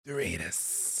The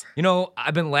Raiders. You know,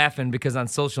 I've been laughing because on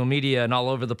social media and all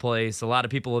over the place, a lot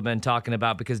of people have been talking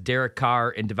about because Derek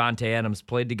Carr and Davante Adams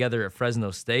played together at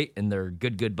Fresno State and they're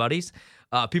good buddies.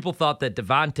 People thought that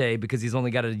Davante, because he's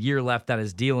only got a year left on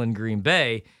his deal in Green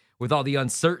Bay, with all the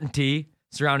uncertainty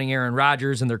surrounding Aaron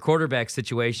Rodgers and their quarterback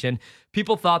situation,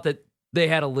 people thought that they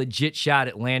had a legit shot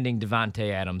at landing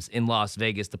Davante Adams in Las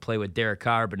Vegas to play with Derek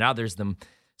Carr. But now there's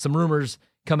some rumors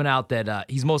coming out that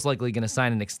he's most likely going to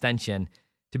sign an extension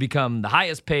to become the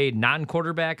highest paid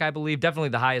non-quarterback, I believe, definitely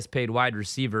the highest paid wide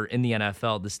receiver in the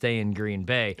NFL to stay in Green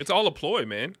Bay. It's all a ploy,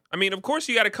 man. I mean, of course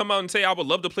you got to come out and say, I would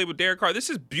love to play with Derek Carr. This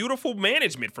is beautiful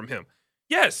management from him.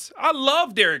 Yes, I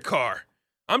love Derek Carr.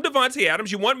 I'm Davante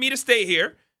Adams. You want me to stay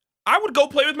here? I would go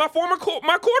play with my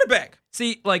my quarterback.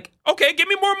 See, like... Okay, give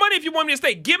me more money if you want me to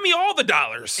stay. Give me all the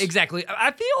dollars. Exactly.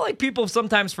 I feel like people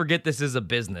sometimes forget this is a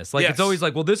business. Like, Yes. It's always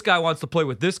like, well, this guy wants to play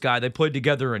with this guy. They played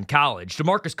together in college.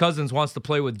 DeMarcus Cousins wants to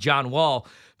play with John Wall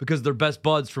because they're best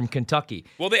buds from Kentucky.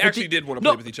 Well, they actually did want to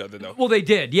play with each other, though. Well, they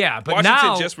did, yeah. But Washington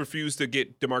now... just refused to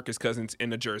get DeMarcus Cousins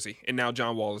in a jersey, and now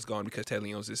John Wall is gone because Ted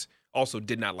Leonsis also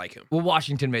did not like him. Well,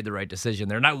 Washington made the right decision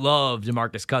there. And I love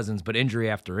DeMarcus Cousins, but injury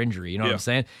after injury, you know what I'm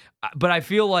saying? But I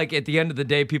feel like at the end of the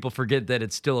day, people forget that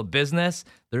it's still a business.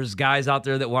 There's guys out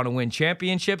there that want to win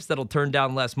championships that'll turn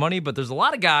down less money, but there's a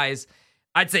lot of guys,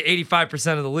 I'd say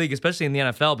 85% of the league, especially in the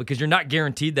NFL, because you're not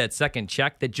guaranteed that second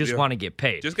check, that just want to get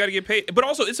paid. Just got to get paid. But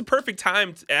also, it's a perfect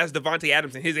time as Davante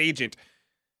Adams and his agent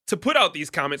to put out these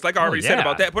comments, like I already said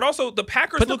about that. But also, the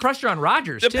Packers put the pressure on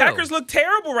Rodgers, The too. Packers look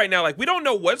terrible right now. Like, we don't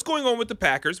know what's going on with the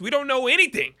Packers. We don't know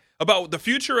anything about the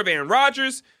future of Aaron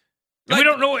Rodgers. And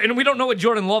we don't know what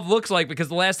Jordan Love looks like because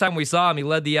the last time we saw him, he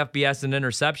led the FBS in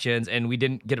interceptions, and we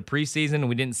didn't get a preseason, and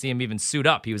we didn't see him even suit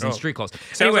up. He was in street clothes.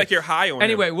 Sounds like you're high on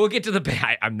him. We'll get to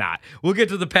the I'm not. We'll get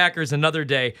to the Packers another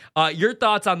day. Your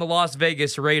thoughts on the Las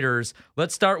Vegas Raiders?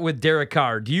 Let's start with Derek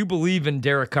Carr. Do you believe in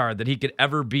Derek Carr that he could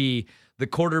ever be the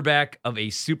quarterback of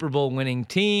a Super Bowl winning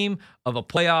team, of a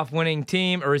playoff winning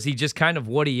team, or is he just kind of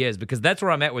what he is? Because that's where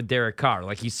I'm at with Derek Carr.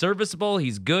 Like, he's serviceable,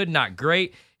 he's good, not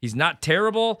great. He's not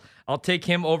terrible. I'll take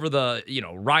him over the,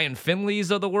 Ryan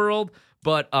Finleys of the world,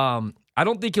 but I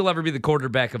don't think he'll ever be the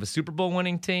quarterback of a Super Bowl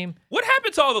winning team. What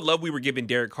happened to all the love we were giving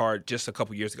Derek Carr just a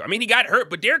couple years ago? I mean, he got hurt,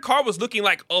 but Derek Carr was looking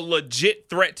like a legit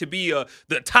threat to be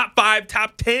the top 5,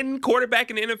 top 10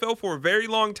 quarterback in the NFL for a very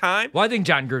long time. Well, I think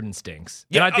John Gruden stinks.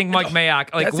 Yeah, and I think Mike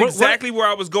Mayock. That's exactly where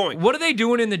I was going. What are they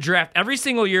doing in the draft? Every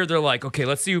single year, they're like, okay,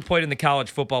 let's see who played in the college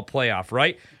football playoff,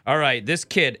 right? All right, this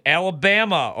kid,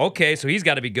 Alabama. Okay, so he's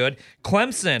got to be good.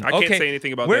 Clemson. I can't say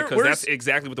anything about that because that's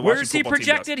exactly what the Washington football team does. Where's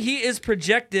he projected? He is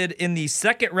projected in the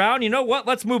second round. You know what?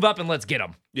 Let's move up and let's get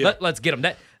him. Yeah. Let's get him.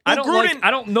 I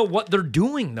don't know what they're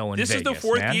doing though in Vegas. This is the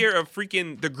fourth year of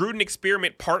freaking the Gruden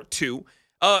experiment part 2.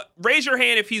 Raise your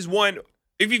hand if he's won.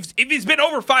 If he's been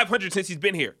over 500 since he's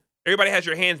been here. Everybody has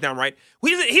your hands down, right?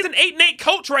 He's an 8-8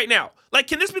 coach right now. Like,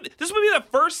 this would be the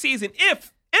first season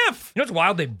if. You know what's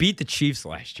wild? They beat the Chiefs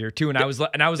last year too, and I was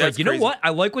like, you know what?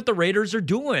 I like what the Raiders are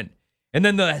doing. And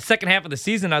then the second half of the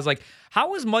season, I was like,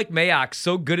 how is Mike Mayock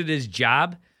so good at his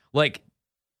job? Like,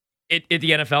 at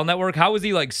the NFL Network, how is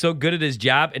he like so good at his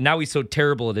job, and now he's so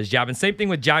terrible at his job? And same thing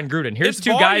with John Gruden. Here's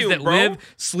two guys that live,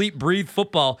 sleep, breathe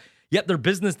football, yet their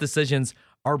business decisions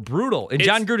are brutal. And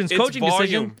John Gruden's coaching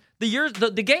decision,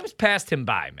 the game's passed him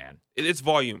by, man. It's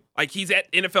volume. Like, he's at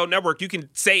NFL Network. You can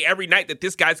say every night that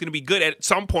this guy's going to be good at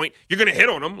some point. You're going to hit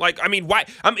on him. Like, I mean, why?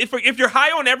 If you're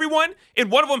high on everyone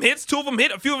and one of them hits, two of them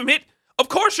hit, a few of them hit, of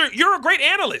course you're a great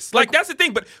analyst. Like, that's the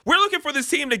thing. But we're looking for this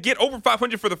team to get over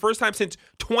 500 for the first time since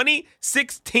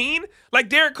 2016. Like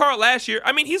Derek Carr last year.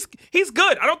 I mean, he's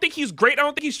good. I don't think he's great. I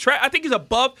don't think he's trash. I think he's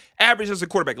above average as a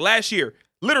quarterback. Last year,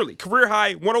 literally career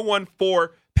high 101.4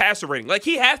 passer rating. Like,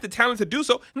 he has the talent to do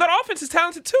so. And that offense is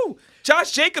talented too.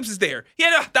 Josh Jacobs is there. He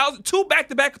had 2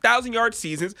 back-to-back 1,000-yard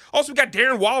seasons. Also, we got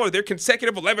Darren Waller, their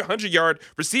consecutive 1,100-yard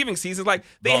receiving seasons. Like,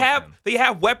 they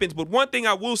have weapons. But one thing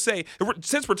I will say,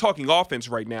 since we're talking offense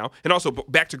right now, and also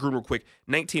back to Gruden real quick,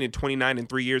 19 and 29 in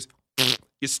 3 years,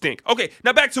 you stink. Okay,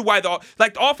 now back to why the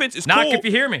offense is knock cool. If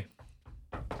you hear me.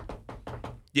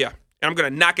 Yeah. And I'm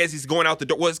going to knock as he's going out the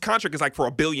door. Well, his contract is like for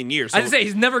 1 billion years. So I was going to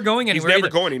say, he's never going anywhere. He's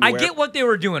never going anywhere. I get what they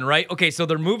were doing, right? Okay, so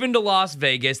they're moving to Las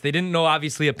Vegas. They didn't know,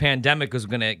 obviously, a pandemic was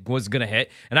gonna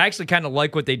hit. And I actually kind of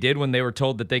like what they did when they were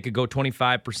told that they could go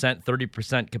 25%,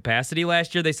 30% capacity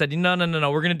last year. They said, no,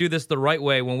 we're going to do this the right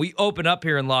way. When we open up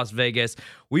here in Las Vegas,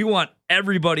 we want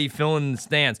everybody filling the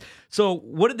stands. So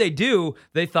what did they do?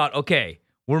 They thought, okay,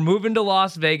 We're moving to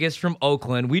Las Vegas from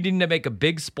Oakland. We need to make a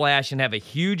big splash and have a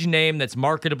huge name that's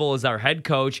marketable as our head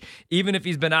coach, even if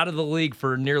he's been out of the league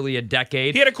for nearly a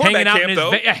decade. He had a quarterback camp,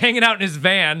 though. Hanging out in his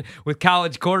van with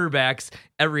college quarterbacks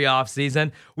every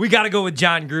offseason. We got to go with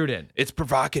John Gruden. It's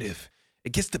provocative.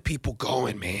 It gets the people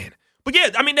going, man. But yeah,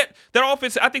 I mean, that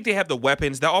offense, I think they have the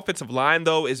weapons. The offensive line,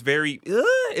 though, is very,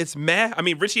 it's meh. I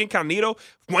mean, Richie Incognito,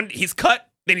 he's cut.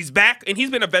 Then he's back, and he's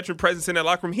been a veteran presence in that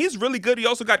locker room. He's really good. He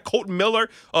also got Colton Miller.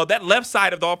 That left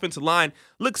side of the offensive line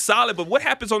looks solid, but what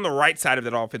happens on the right side of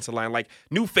that offensive line? Like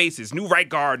new faces, new right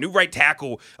guard, new right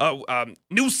tackle,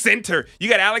 new center. You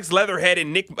got Alex Leatherhead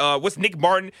and Nick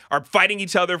Martin are fighting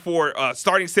each other for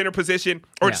starting center position.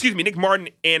 Excuse me, Nick Martin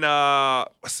and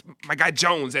my guy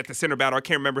Jones at the center battle. I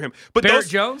can't remember him. But Barrett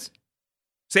Jones?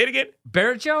 Say it again.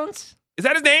 Barrett Jones? Is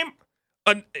that his name?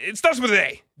 It starts with an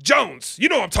A. Jones. You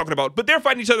know what I'm talking about. But they're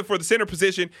fighting each other for the center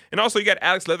position. And also you got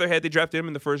Alex Leatherhead. They drafted him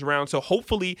in the first round. So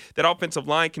hopefully that offensive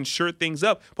line can shore things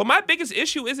up. But my biggest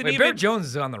issue isn't even... Barrett Jones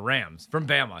is on the Rams from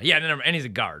Bama. Yeah, and he's a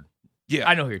guard. Yeah.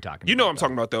 I know who you're talking about. You know what I'm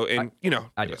talking about, though. And,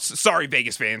 I do. Sorry,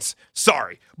 Vegas fans.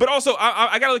 Sorry. But also,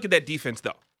 I got to look at that defense,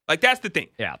 though. Like, that's the thing.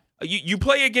 Yeah. You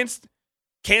play against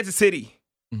Kansas City,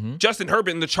 Mm-hmm. Justin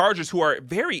Herbert, and the Chargers, who are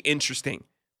very interesting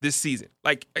this season.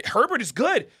 Like, Herbert is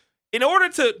good. In order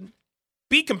to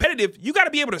be competitive, you got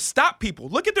to be able to stop people.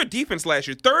 Look at their defense last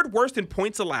year. Third worst in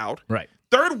points allowed. Right.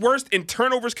 Third worst in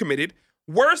turnovers committed.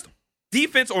 Worst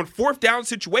defense on fourth down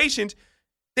situations.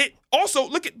 They also,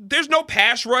 look at, there's no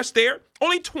pass rush there.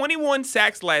 Only 21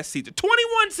 sacks last season.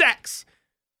 21 sacks.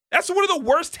 That's one of the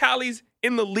worst tallies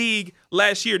in the league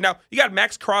last year. Now, you got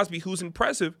Max Crosby, who's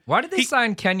impressive. Why did they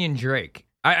sign Kenyon Drake?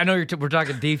 I know we're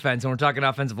talking defense and we're talking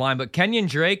offensive line, but Kenyon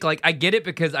Drake, like, I get it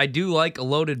because I do like a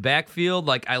loaded backfield.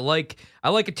 Like, I like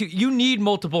it too. You need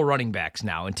multiple running backs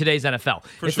now in today's NFL.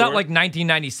 It's not like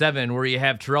 1997 where you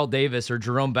have Terrell Davis or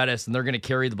Jerome Bettis and they're going to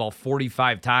carry the ball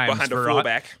 45 times behind a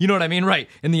fullback. You know what I mean? Right.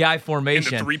 In the I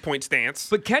formation. In the 3-point stance.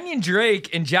 But Kenyon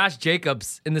Drake and Josh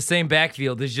Jacobs in the same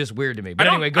backfield is just weird to me. But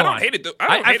anyway, go on. I don't hate it.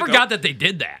 I forgot that they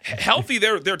did that. Healthy,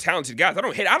 they're talented guys. I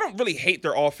don't really hate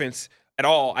their offense at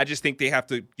all. I just think they have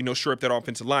to, shore up that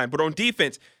offensive line. But on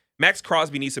defense, Max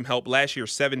Crosby needs some help. Last year,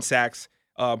 7 sacks.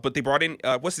 But they brought in,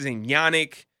 what's his name?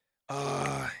 Yannick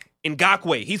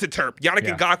Ngakoue. He's a Terp. Yannick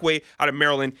Ngakoue out of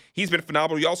Maryland. He's been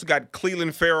phenomenal. You also got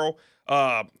Cleveland Farrell,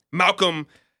 Malcolm,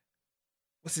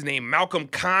 what's his name? Malcolm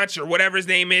Conch or whatever his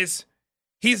name is.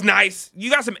 He's nice. You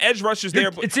got some edge rushers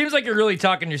there. But it seems like you're really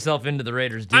talking yourself into the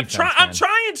Raiders' defense. I'm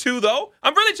trying to, though.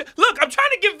 I'm trying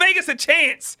to give Vegas a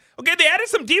chance. Okay, they added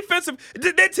some defensive.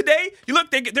 Today, you look,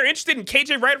 they're interested in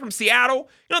KJ Wright from Seattle.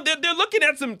 They're looking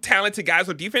at some talented guys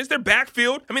on defense. Their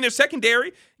backfield, their secondary.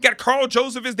 You got Carl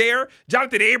Joseph is there.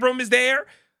 Jonathan Abram is there.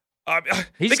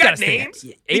 They got names.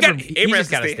 Abram has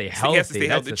got to stay healthy. He has to stay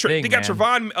healthy. They got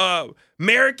Trevon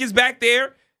Merrick is back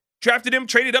there. Drafted him,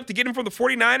 traded up to get him from the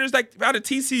 49ers, like out of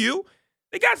TCU.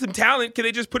 They got some talent. Can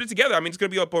they just put it together? It's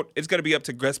going to be up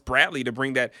to Gus Bradley to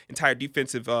bring that entire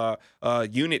defensive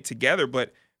unit together.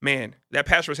 But man, that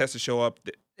pass rush has to show up.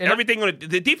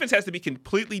 The defense has to be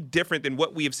completely different than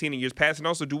what we have seen in years past. And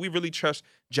also, do we really trust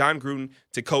John Gruden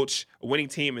to coach a winning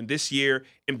team in this year,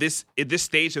 in this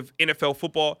stage of NFL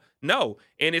football? No.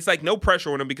 And it's like no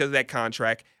pressure on him because of that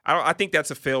contract. I think that's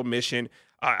a failed mission.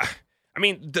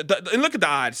 And look at the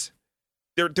odds.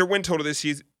 Their win total this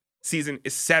season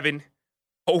is 7,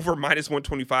 over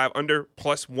 -125, under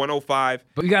 +105.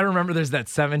 But you got to remember, there's that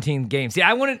 17th game. See,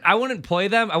 I wouldn't play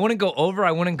them. I wouldn't go over.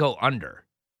 I wouldn't go under.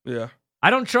 Yeah.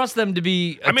 I don't trust them to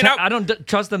be. I don't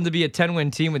trust them to be a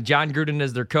 10-win team with John Gruden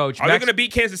as their coach. Are they going to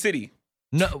beat Kansas City?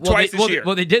 No, twice this year.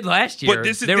 Well, they did last year. But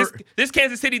this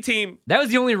Kansas City team. That was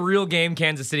the only real game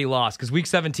Kansas City lost because Week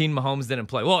 17 Mahomes didn't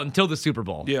play. Well, until the Super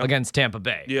Bowl against Tampa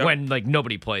Bay when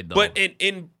nobody played though. But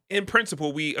in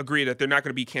principle, we agree that they're not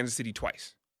going to beat Kansas City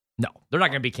twice. No, they're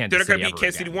not going to beat Kansas City. They're going to beat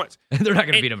Kansas City once. They're not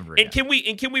going to beat them ever again.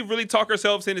 And can we really talk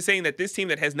ourselves into saying that this team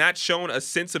that has not shown a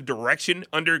sense of direction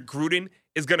under Gruden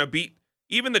is going to beat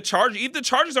even the Chargers? Even the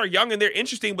Chargers are young and they're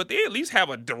interesting, but they at least have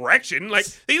a direction. Like,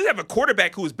 they have a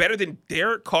quarterback who is better than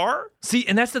Derek Carr. See,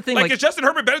 and that's the thing. Like, is Justin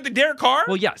Herbert better than Derek Carr?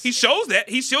 Well, yes. He shows that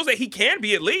he can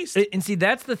be at least. And see,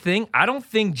 that's the thing. I don't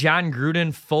think John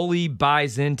Gruden fully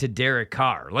buys into Derek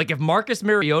Carr. Like, if Marcus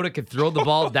Mariota could throw the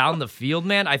ball down the field,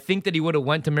 man, I think that he would have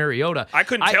went to Mariota. I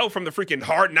couldn't tell from the freaking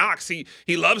Hard Knocks. He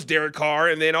loves Derek Carr,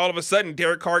 and then all of a sudden,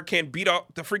 Derek Carr can't beat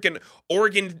up the freaking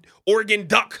Oregon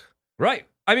Duck. Right.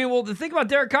 The thing about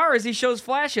Derek Carr is he shows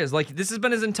flashes. Like, this has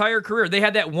been his entire career. They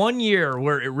had that one year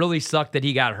where it really sucked that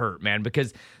he got hurt, man,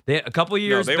 because a couple of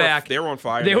years back, they were on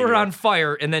fire. They were on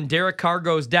fire, and then Derek Carr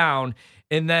goes down,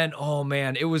 and then, oh,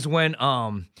 man, it was when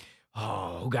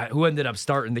who ended up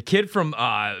starting? The kid from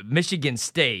Michigan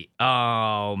State.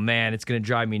 Oh, man, it's going to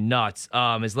drive me nuts.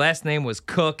 His last name was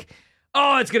Cook.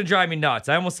 Oh, it's going to drive me nuts.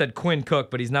 I almost said Quinn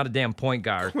Cook, but he's not a damn point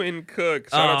guard. Quinn Cook.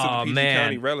 Shout out to the PG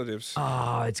County relatives.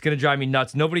 Oh, it's going to drive me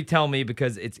nuts. Nobody tell me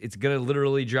because it's going to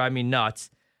literally drive me nuts.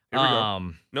 Here we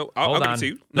go. No, I'll give it to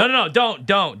you. No,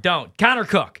 don't. Connor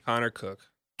Cook. Connor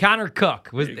Cook.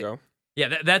 There you go.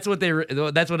 Yeah, that's what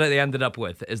they ended up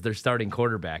with as their starting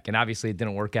quarterback, and obviously it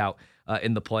didn't work out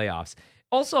in the playoffs.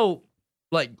 Also,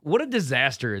 like, what a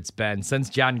disaster it's been since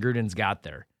John Gruden's got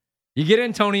there. You get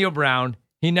Antonio Brown,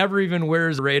 he never even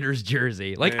wears a Raiders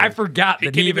jersey. Like, man, I forgot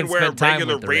that he even wear spent a time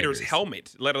regular with the Raiders Raiders.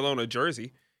 helmet, let alone a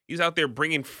jersey. He's out there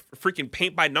bringing freaking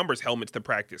paint by numbers helmets to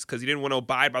practice because he didn't want to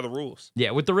abide by the rules.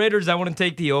 Yeah, with the Raiders, I wouldn't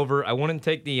take the over. I wouldn't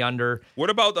take the under. What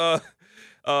about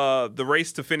the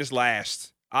race to finish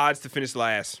last? Odds to finish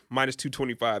last, minus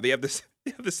 225. They have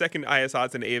the second highest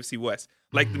odds in the AFC West.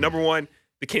 Like the number one,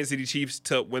 the Kansas City Chiefs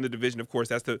to win the division, of course.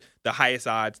 That's the highest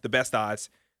odds, the best odds.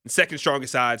 And second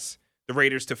strongest odds, the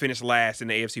Raiders to finish last in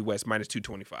the AFC West, minus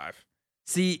 225.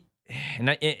 See,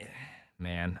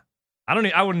 man,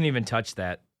 I wouldn't even touch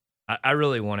that. I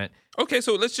really wouldn't. Okay,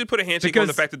 so let's just put a handshake on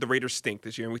the fact that the Raiders stink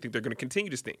this year, and we think they're going to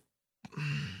continue to stink.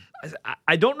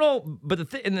 I don't know,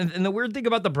 but the weird thing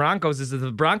about the Broncos is that if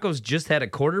the Broncos just had a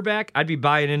quarterback, I'd be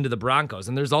buying into the Broncos.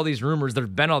 And there's all these rumors. There's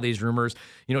been all these rumors.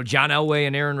 You know, John Elway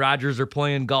and Aaron Rodgers are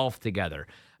playing golf together.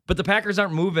 But the Packers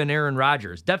aren't moving Aaron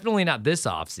Rodgers. Definitely not this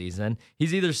offseason.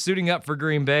 He's either suiting up for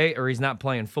Green Bay or he's not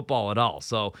playing football at all.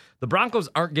 So the Broncos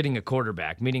aren't getting a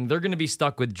quarterback, meaning they're going to be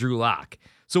stuck with Drew Lock.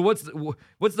 So what's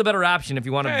the better option if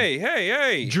you want to?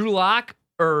 Hey. Drew Lock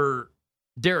or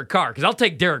Derek Carr? Because I'll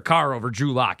take Derek Carr over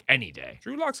Drew Lock any day.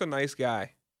 Drew Lock's a nice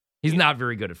guy. He's not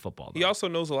very good at football, though. He also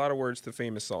knows a lot of words to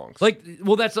famous songs. Like,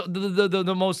 well, that's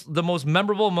the most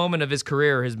memorable moment of his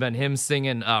career has been him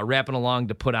singing, rapping along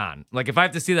to Put On. Like, if I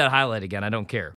have to see that highlight again, I don't care.